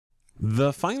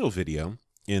The final video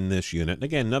in this unit, and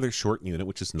again, another short unit,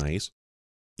 which is nice,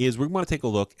 is we want to take a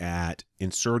look at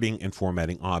inserting and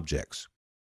formatting objects.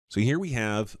 So here we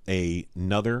have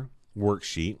another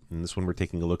worksheet, and this one we're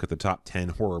taking a look at the top 10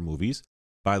 horror movies.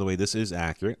 By the way, this is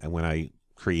accurate and when I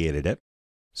created it.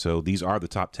 So these are the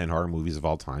top 10 horror movies of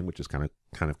all time, which is kind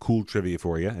of cool trivia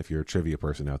for you if you're a trivia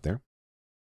person out there.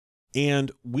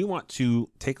 And we want to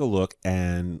take a look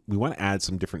and we want to add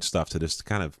some different stuff to this to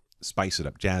kind of spice it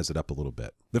up, jazz it up a little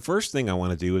bit. The first thing I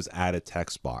want to do is add a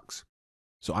text box.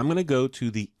 So I'm going to go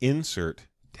to the Insert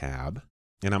tab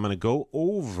and I'm going to go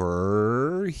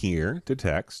over here to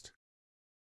text.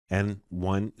 And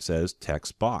one says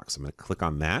text box. I'm going to click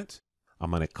on that.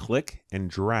 I'm going to click and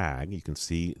drag. You can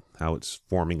see how it's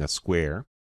forming a square.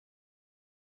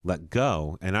 Let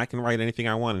go, and I can write anything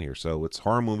I want in here. So it's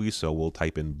horror movies, so we'll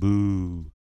type in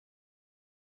boo.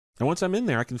 And once I'm in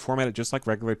there, I can format it just like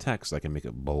regular text. I can make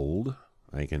it bold.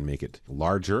 I can make it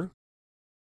larger.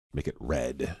 Make it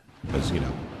red, because,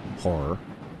 horror.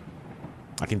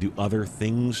 I can do other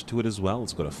things to it as well.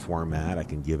 Let's go to format. I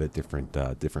can give it different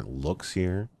looks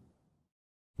here.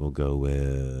 We'll go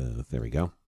with, there we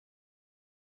go.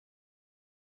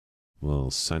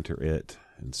 We'll center it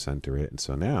and center it. And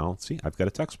so now, see, I've got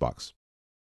a text box.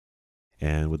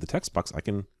 And with the text box, I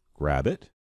can grab it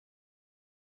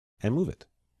and move it.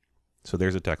 So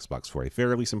there's a text box for you.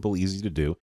 Fairly simple, easy to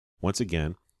do. Once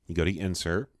again, you go to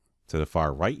Insert. To the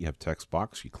far right, you have text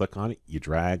box. You click on it, you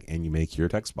drag, and you make your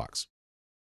text box.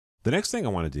 The next thing I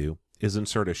want to do is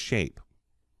insert a shape.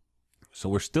 So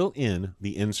we're still in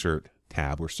the Insert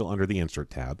tab. We're still under the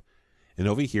Insert tab. And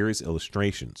over here is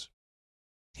Illustrations.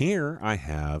 Here I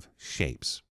have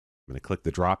shapes. I'm going to click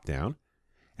the drop down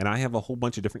and I have a whole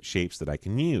bunch of different shapes that I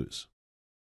can use.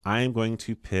 I am going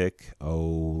to pick,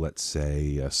 let's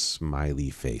say a smiley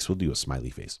face. We'll do a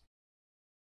smiley face.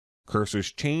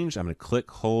 Cursor's changed. I'm going to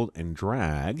click, hold, and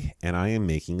drag, and I am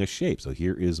making a shape. So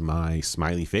here is my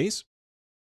smiley face.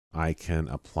 I can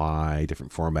apply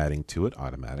different formatting to it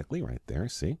automatically right there.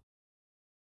 See?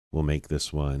 We'll make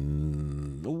this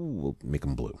one, we'll make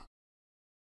them blue.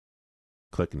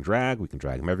 Click and drag. We can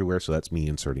drag them everywhere. So that's me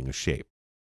inserting a shape.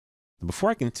 Before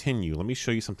I continue, let me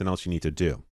show you something else you need to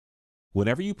do.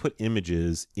 Whenever you put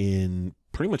images in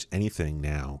pretty much anything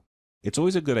now, it's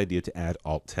always a good idea to add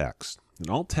alt text. And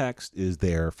alt text is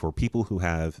there for people who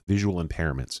have visual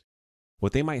impairments.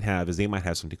 What they might have is they might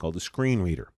have something called a screen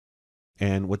reader.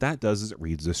 And what that does is it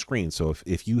reads the screen. So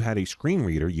if you had a screen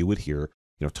reader, you would hear,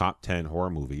 top 10 horror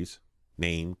movies,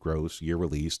 name, gross, year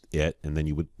released, it, and then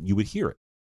you would hear it.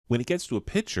 When it gets to a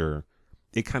picture,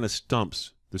 it kind of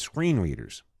stumps the screen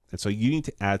readers. And so you need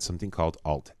to add something called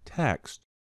alt text,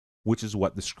 which is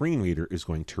what the screen reader is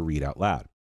going to read out loud.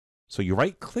 So you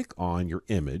right click on your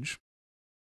image,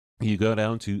 you go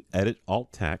down to edit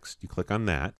alt text, you click on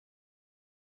that,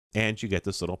 and you get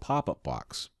this little pop-up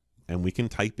box. And we can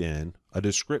type in a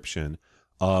description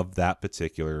of that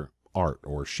particular art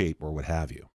or shape or what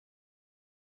have you.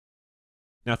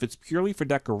 Now, if it's purely for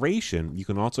decoration, you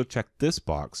can also check this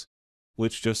box,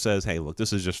 which just says, hey, look,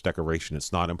 this is just decoration.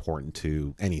 It's not important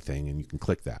to anything, and you can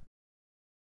click that.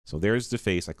 So there's the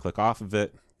face. I click off of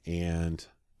it, and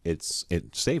it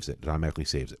saves it. It automatically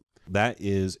saves it. That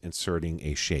is inserting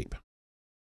a shape.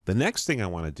 The next thing I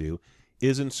want to do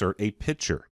is insert a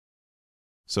picture.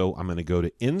 So I'm going to go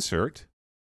to Insert,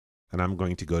 and I'm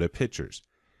going to go to Pictures.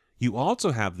 You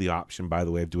also have the option, by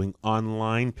the way, of doing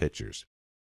online pictures.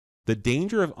 The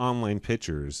danger of online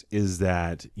pictures is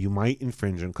that you might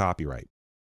infringe on copyright.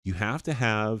 You have to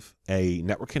have a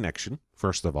network connection,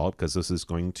 first of all, because this is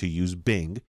going to use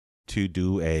Bing to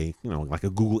do like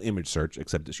a Google image search,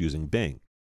 except it's using Bing.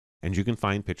 And you can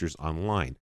find pictures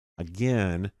online.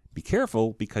 Again, be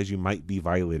careful because you might be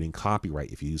violating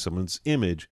copyright. If you use someone's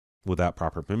image without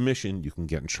proper permission, you can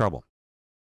get in trouble.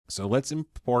 So let's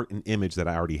import an image that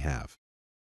I already have.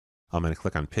 I'm going to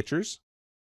click on Pictures.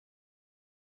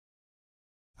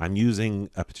 I'm using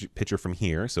a picture from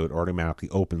here, so it automatically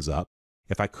opens up.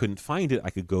 If I couldn't find it,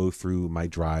 I could go through my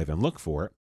drive and look for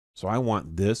it. So I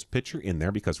want this picture in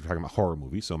there because we're talking about horror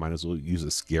movies, so I might as well use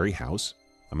a scary house.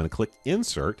 I'm going to click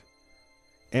Insert,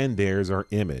 and there's our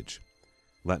image.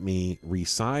 Let me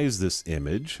resize this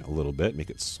image a little bit,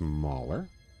 make it smaller.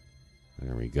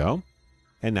 There we go.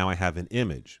 And now I have an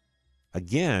image.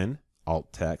 Again,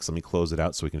 alt text. Let me close it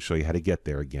out so we can show you how to get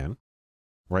there again.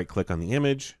 Right click on the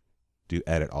image. Do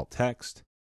edit alt text,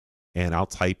 and I'll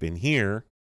type in here,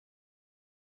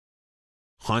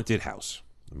 haunted house.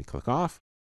 Let me click off,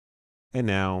 and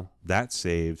now that's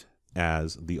saved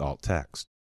as the alt text.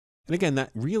 And again,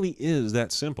 that really is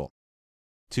that simple.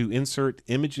 To insert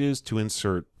images, to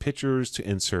insert pictures, to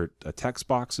insert text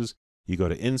boxes, You go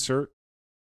to Insert,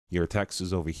 your text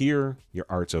is over here, your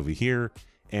art's over here,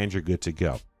 and you're good to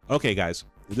go. Okay, guys,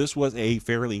 this was a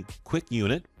fairly quick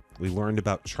unit. We learned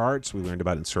about charts, we learned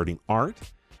about inserting art.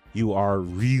 You are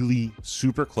really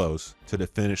super close to the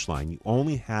finish line. You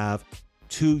only have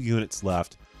 2 units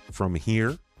left from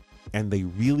here, and they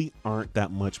really aren't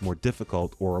that much more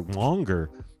difficult or longer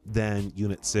than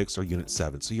Unit 6 or Unit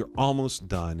 7. So you're almost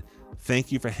done.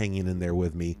 Thank you for hanging in there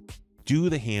with me. Do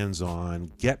the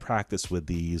hands-on, get practice with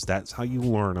these. That's how you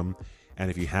learn them. And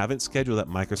if you haven't scheduled that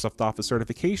Microsoft Office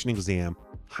certification exam,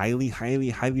 highly, highly,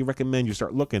 highly recommend you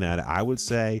start looking at it. I would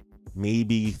say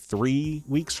maybe 3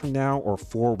 weeks from now or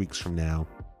 4 weeks from now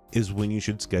is when you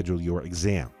should schedule your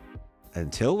exam.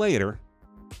 Until later,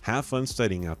 have fun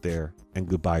studying out there, and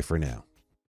goodbye for now.